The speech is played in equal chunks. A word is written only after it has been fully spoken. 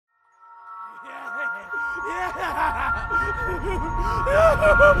Meat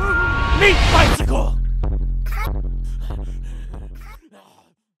bicycle!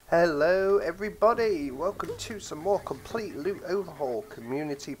 Hello everybody, welcome to some more complete loot overhaul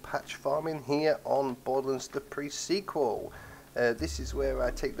community patch farming here on Borderlands the pre-sequel. This is where I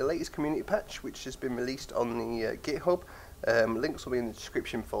take the latest community patch which has been released on the GitHub. Links will be in the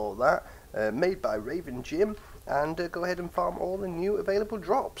description for that, made by Ravenjim, and go ahead and farm all the new available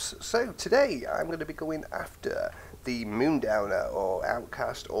drops. So today I'm going to be going after the Moondowner or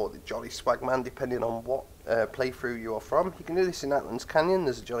Outcast or the Jolly Swagman, depending on what playthrough you're from. You can do this in Atlan's Canyon.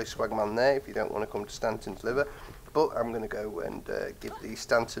 There's a Jolly Swagman there if you don't want to come to Stantons Liver, but I'm going to go and give the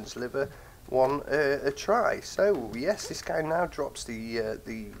Stantons Liver one a try. So yes, this guy now drops the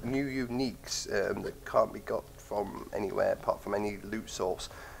new uniques that can't be got from anywhere apart from any loot source,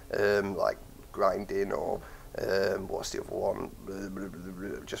 like grinding or what's the other one,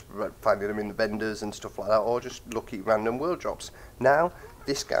 just finding them in the vendors and stuff like that, or just lucky random world drops. Now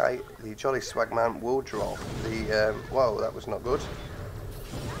this guy, the Jolly Swagman, will drop the whoa, that was not good.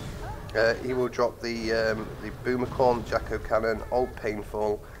 He will drop the Boomacorn, Jacko Cannon, Old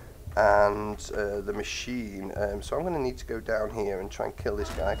Painful, and the Machine. So I'm going to need to go down here and try and kill this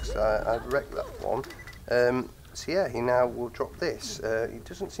guy because I've wrecked that one. So yeah, he now will drop this. He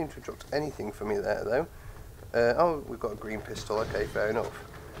doesn't seem to have dropped anything for me there though. Oh, we've got a green pistol, okay, fair enough.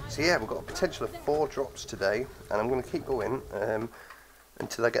 So yeah, we've got a potential of 4 drops today, and I'm going to keep going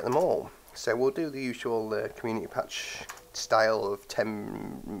until I get them all. So we'll do the usual community patch style of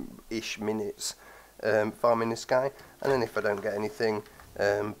 10-ish minutes farming this guy, and then if I don't get anything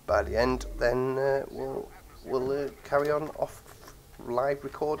by the end, then we'll carry on off live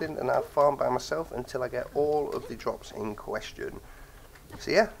recording, and I'll farm by myself until I get all of the drops in question.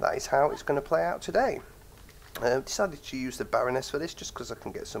 So yeah, that is how it's going to play out today. Decided to use the Baroness for this just because I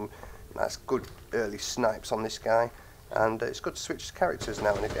can get some nice good early snipes on this guy, and it's good to switch characters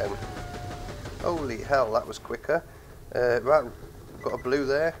now and again. Holy hell, that was quicker. Right, got a blue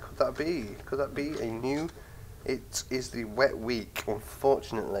there. Could that be a new? It is the wet week.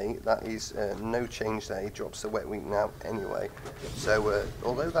 Unfortunately, that is no change there. He drops the wet week now anyway. So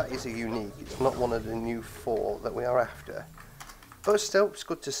although that is a unique, it's not one of the new 4 that we are after. But still, it's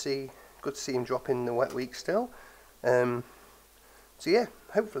good to see him drop in the wet week still. So yeah,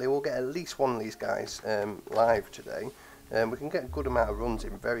 hopefully we'll get at least one of these guys live today. We can get a good amount of runs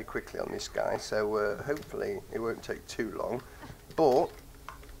in very quickly on this guy, so hopefully it won't take too long. But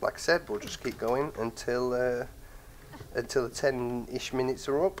like I said, we'll just keep going until the 10-ish minutes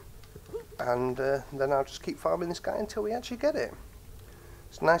are up, and then I'll just keep farming this guy until we actually get it.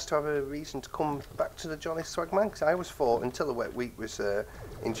 It's nice to have a reason to come back to the Jolly Swagman, because I always thought, until the wet week was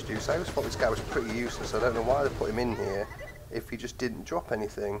introduced, I always thought this guy was pretty useless. I don't know why they put him in here if he just didn't drop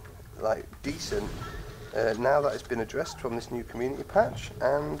anything like decent. Now that it's been addressed from this new community patch,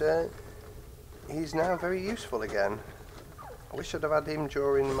 and he's now very useful again. I wish I'd have had him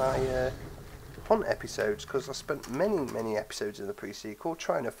during my hunt episodes, because I spent many episodes in the pre-sequel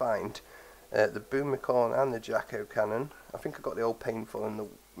trying to find the Boomacorn and the Jacko Cannon. I think I got the Old Painful and the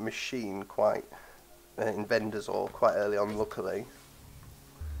Machine quite in vendors or quite early on, luckily.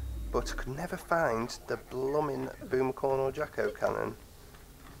 But I could never find the blooming Boomacorn or Jacko Cannon.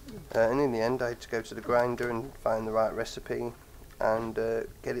 And in the end I had to go to the grinder and find the right recipe and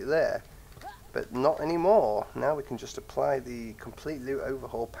get it there. But not anymore. Now we can just apply the complete loot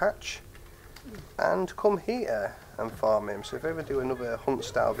overhaul patch and come here and farm him. So if I ever do another hunt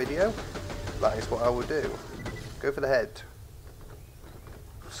style video, that is what I will do. Go for the head.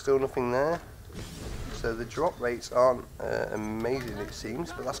 Still nothing there. So the drop rates aren't amazing, it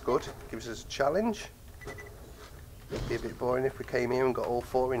seems, but that's good. Gives us a challenge. It'd be a bit boring if we came here and got all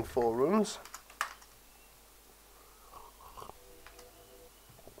 4 in 4 runs.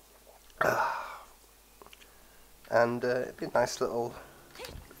 And it'd be a nice little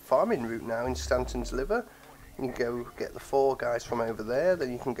farming route now in Stantons Liver. You can go get the 4 guys from over there,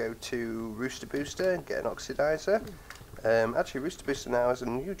 then you can go to Rooster Booster and get an oxidizer. Actually, Rooster Booster now has a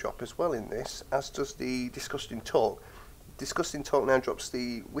new drop as well in this, as does the Disgusting Talk. Disgusting Talk now drops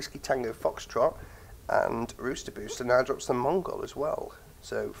the Whiskey Tango Foxtrot, and Rooster Booster now drops the Mongol as well.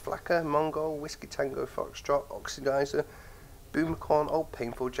 So Flacker, Mongol, Whiskey Tango Foxtrot, Oxidizer, Boomacorn, Old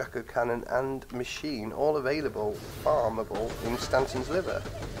Painful, Jacko Cannon and Machine, all available, farmable in Stantons Liver.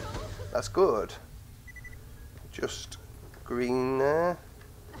 That's good. Just green there.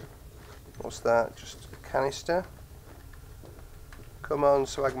 What's that? Just a canister. Come on,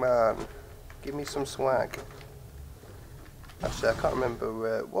 Swagman. Give me some swag. Actually, I can't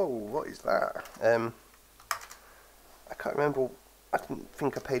remember. Whoa, what is that? I can't remember I didn't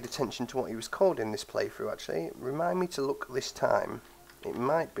think I paid attention to what he was called in this playthrough actually. Remind me to look this time. It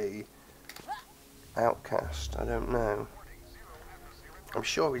might be Outcast, I don't know. I'm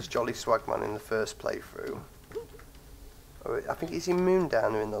sure he's Jolly Swagman in the first playthrough. I think he's in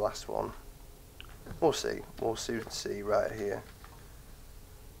Moondowner in the last one. We'll see. We'll soon see right here.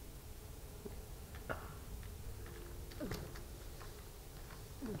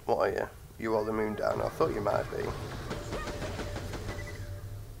 What are you? You are the Moondowner. I thought you might be.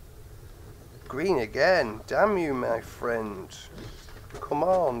 Green again. Damn you, my friend. Come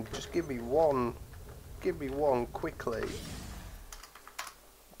on, just give me one. Give me one quickly.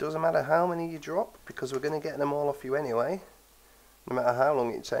 Doesn't matter how many you drop, because we're going to get them all off you anyway. No matter how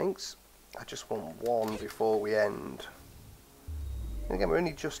long it takes. I just want one before we end. And again, we're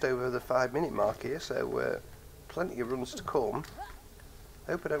only just over the 5-minute mark here, so plenty of runs to come.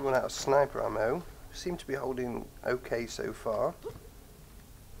 Hope I don't run out of sniper ammo. Seem to be holding okay so far.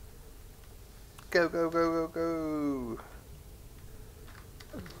 Go, go, go, go, go!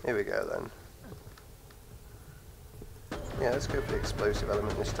 Here we go then. Yeah, let's go for the explosive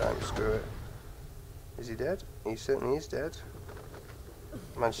element this time. Screw it. Is he dead? He certainly is dead.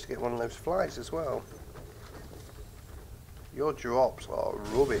 Managed to get one of those flies as well. Your drops are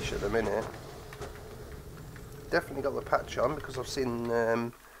rubbish at the minute. Definitely got the patch on because I've seen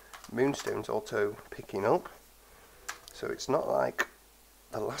Moonstones auto picking up. So it's not like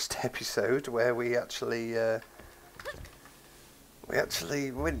the last episode where we actually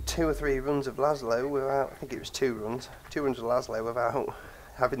went 2 or 3 runs of Laszlo without, I think it was 2 runs of Laszlo without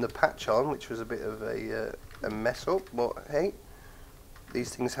having the patch on, which was a bit of a mess up, but hey,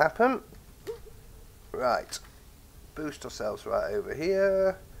 these things happen. Right, boost ourselves right over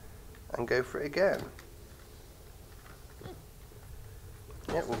here and go for it again.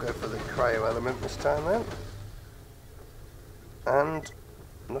 Yeah, we'll go for the cryo element this time then. And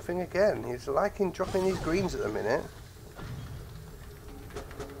nothing again. He's liking dropping these greens at the minute.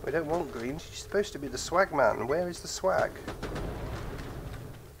 We don't want greens. You're supposed to be the swag man. Where is the swag?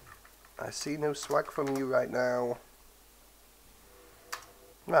 I see no swag from you right now.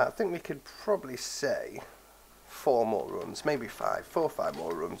 Right, I think we could probably say 4 more runs, maybe 5, 4 or 5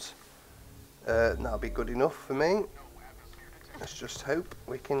 more runs. That'll be good enough for me. Let's just hope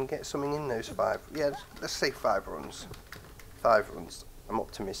we can get something in those 5. Yeah, let's say 5 runs. 5 runs. I'm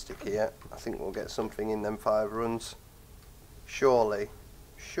optimistic here. I think we'll get something in them 5 runs. Surely.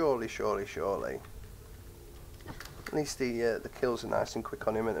 Surely, surely, surely. At least the kills are nice and quick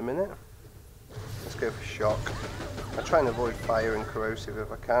on him at the minute. Let's go for shock. I try and avoid fire and corrosive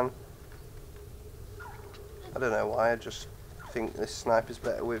if I can. I don't know why, I just think this sniper's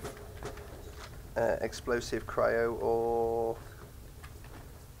better with explosive cryo or...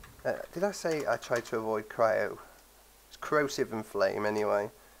 did I say I tried to avoid cryo? It's corrosive and flame anyway.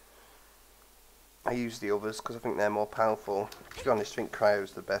 I use the others because I think they're more powerful. To be honest, I think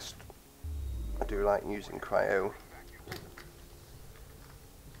cryo's the best. I do like using cryo.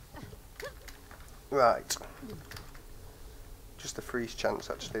 Right. Just the freeze chance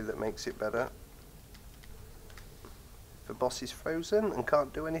actually that makes it better. If a boss is frozen and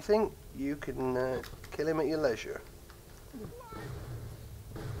can't do anything, you can kill him at your leisure.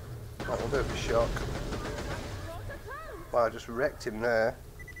 Right, we'll go for shock. Wow, I just wrecked him there.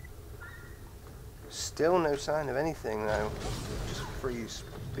 Still no sign of anything though. Just freeze,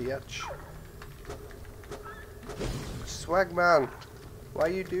 bitch. Swagman, why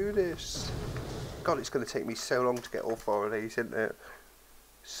you do this? God, it's going to take me so long to get all 4 of these, isn't it?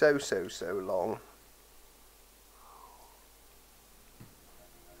 So long.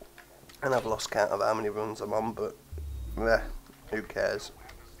 And I've lost count of how many runs I'm on, but who cares?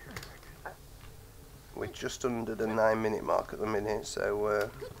 We're just under the 9-minute mark at the minute, so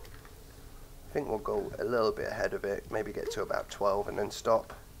I think we'll go a little bit ahead of it, maybe get to about 12 and then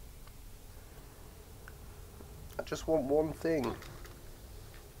stop. I just want one thing.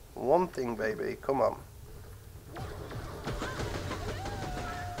 One thing, baby, come on.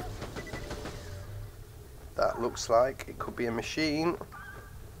 That looks like it could be a machine.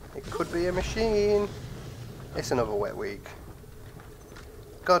 It could be a machine. It's another wet week.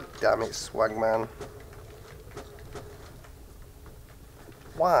 God damn it, Swagman.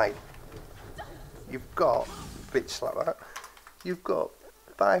 Why? You've got, bitch like that, you've got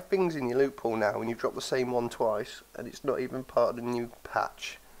 5 things in your loot pool now and you've dropped the same one twice and it's not even part of the new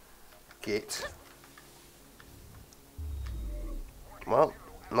patch. Git. Well,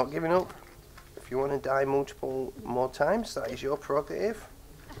 I'm not giving up. If you want to die multiple more times, that is your prerogative.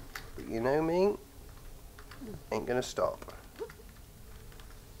 But you know me, ain't gonna stop.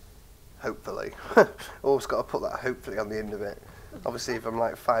 Hopefully. Always got to put that hopefully on the end of it. Obviously, if I'm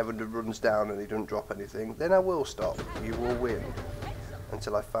like 500 runs down and he doesn't drop anything, then I will stop. You will win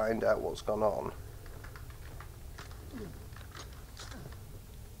until I find out what's gone on.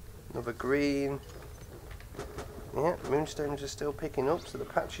 Another green. Yeah, moonstones are still picking up, so the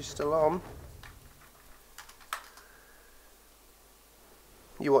patch is still on.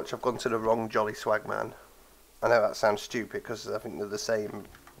 You watch, I've gone to the wrong Jolly Swagman. I know that sounds stupid because I think they're the same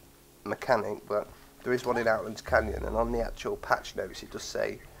mechanic, but there is one in Outlands Canyon, and on the actual patch notes it does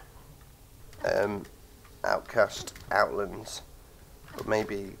say Outcast Outlands, but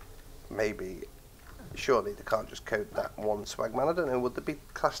maybe surely they can't just code that one Swagman. I don't know, would they be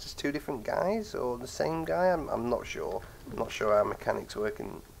classed as two different guys or the same guy? I'm not sure. I'm not sure how mechanics work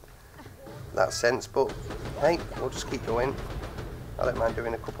in that sense, but hey, we'll just keep going. I don't mind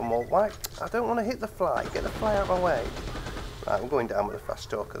doing a couple more. Why? I don't want to hit the fly. Get the fly out of my way. Right, I'm going down with a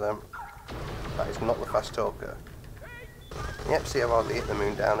fast talker then. That is not the fast talker. Yep, see, I hardly hit the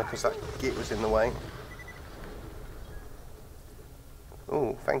moon downer because that git was in the way.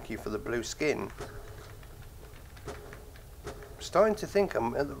 Oh, thank you for the blue skin. I'm starting to think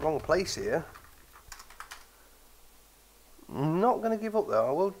I'm at the wrong place here. I'm not going to give up though.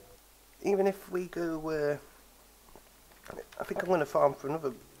 I will, even if we go. I think I'm going to farm for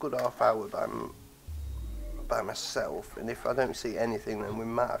another good half hour by myself, and if I don't see anything, then we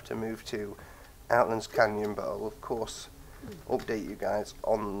might have to move to Outlands Canyon. But I'll of course update you guys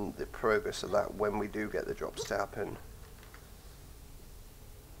on the progress of that when we do get the drops to happen.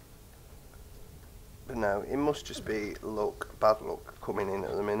 But no, it must just be luck, bad luck coming in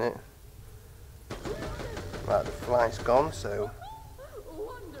at the minute. Right, the fly's gone, so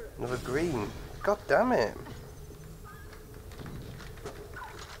another green. God damn it.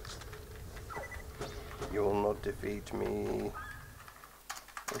 You will not defeat me.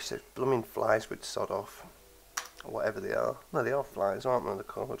 I wish those blooming flies would sod off. Or whatever they are. No, they are flies, aren't they, they're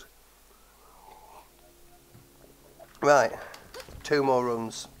called? Right, 2 more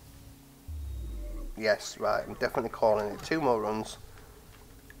runs. Yes, right, I'm definitely calling it. 2 more runs.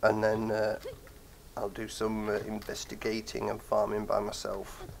 And then I'll do some investigating and farming by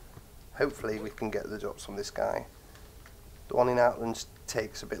myself. Hopefully we can get the drops from this guy. The one in Outlands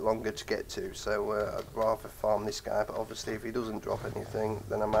takes a bit longer to get to, so I'd rather farm this guy, but obviously if he doesn't drop anything,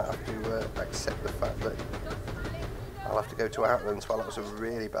 then I might have to accept the fact that I'll have to go to Outlands. Well, that was a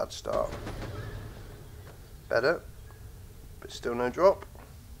really bad start. Better, but still no drop.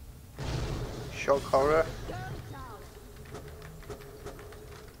 Shock horror.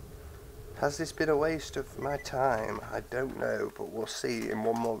 Has this been a waste of my time? I don't know, but we'll see in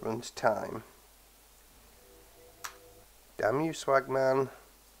 1 more run's time. Damn you, Swagman.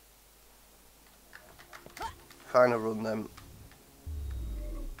 Final run then.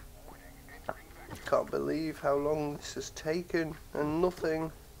 Can't believe how long this has taken and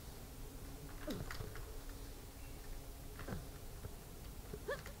nothing.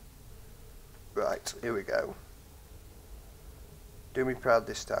 Right, here we go. Do me proud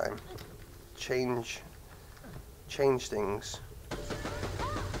this time. Change things.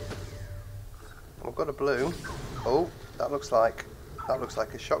 I've got a blue. Oh, that looks like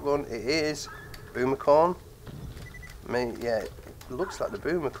a shotgun. It is Boomacorn. Yeah, it looks like the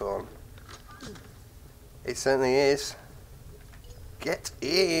Boomacorn. It certainly is. Get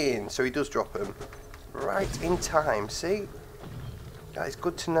in. So he does drop them right in time. See, that is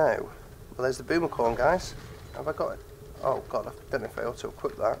good to know. Well, there's the Boomacorn, guys. Have I got it? Oh god, I don't know if I auto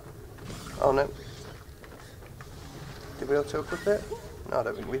equip that. Oh no. Did we auto equip it? No, I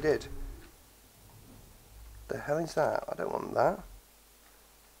don't think we did. The hell is that? I don't want that.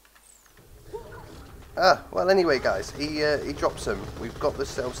 Ah, well anyway guys, he drops them. We've got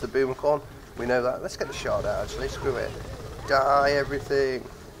ourselves the Boomacorn. We know that. Let's get the shard out actually, screw it. Die everything.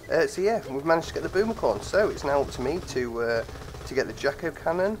 So yeah, we've managed to get the Boomacorn. So it's now up to me to get the Jacko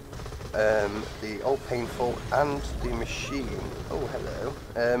cannon, the Old Painful and the machine. Oh hello.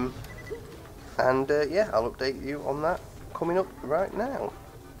 Yeah, I'll update you on that coming up right now.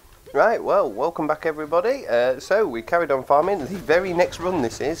 Right, well, welcome back everybody. So we carried on farming. The very next run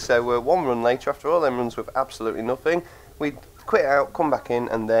this is, so 1 run later after all them runs with absolutely nothing. We quit out, come back in,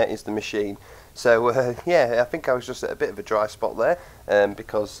 and there is the machine. So yeah, I think I was just at a bit of a dry spot there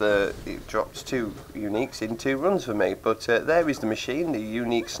because it dropped 2 uniques in 2 runs for me. But there is the machine, the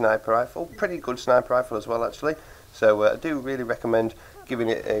unique sniper rifle. Pretty good sniper rifle as well actually. So I do really recommend giving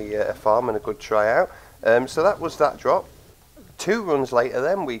it a farm and a good try out. So that was that drop. 2 runs later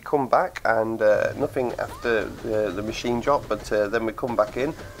then we come back and nothing after the machine drop, but then we come back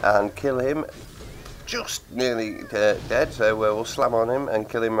in and kill him just nearly dead, so we'll slam on him and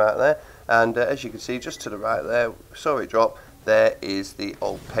kill him right there. And as you can see just to the right there, saw it drop, there is the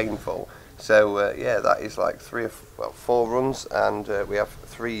Old Painful. So yeah, that is like 4 runs, and we have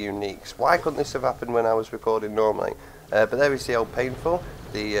 3 uniques. Why couldn't this have happened when I was recording normally? But there is the Old Painful,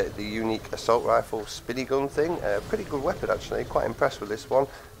 the unique assault rifle spinny gun thing. Pretty good weapon actually. Quite impressed with this one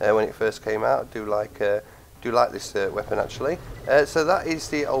when it first came out. Do like this weapon actually. So that is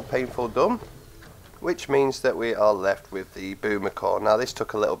the Old Painful done, which means that we are left with the Boomacorn. Now this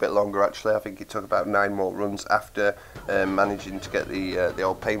took a little bit longer actually. I think it took about 9 more runs after managing to get the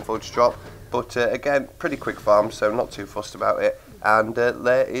Old Painful to drop. But again, pretty quick farm, so not too fussed about it. And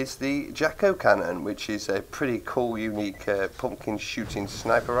there is the Jacko Cannon, which is a pretty cool, unique pumpkin shooting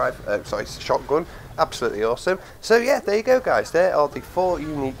sniper rifle. Sorry, shotgun. Absolutely awesome. So yeah, there you go, guys. There are the 4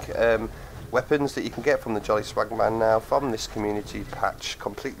 unique weapons that you can get from the Jolly Swagman now from this community patch,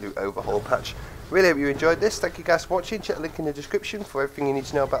 complete loot overhaul patch. Really hope you enjoyed this. Thank you guys for watching. Check the link in the description for everything you need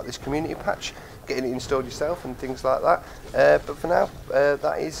to know about this community patch, getting it installed yourself and things like that. But for now,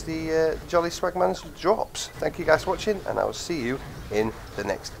 that is the Jolly Swagman's drops. Thank you guys for watching, and I will see you in the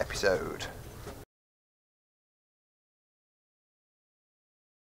next episode.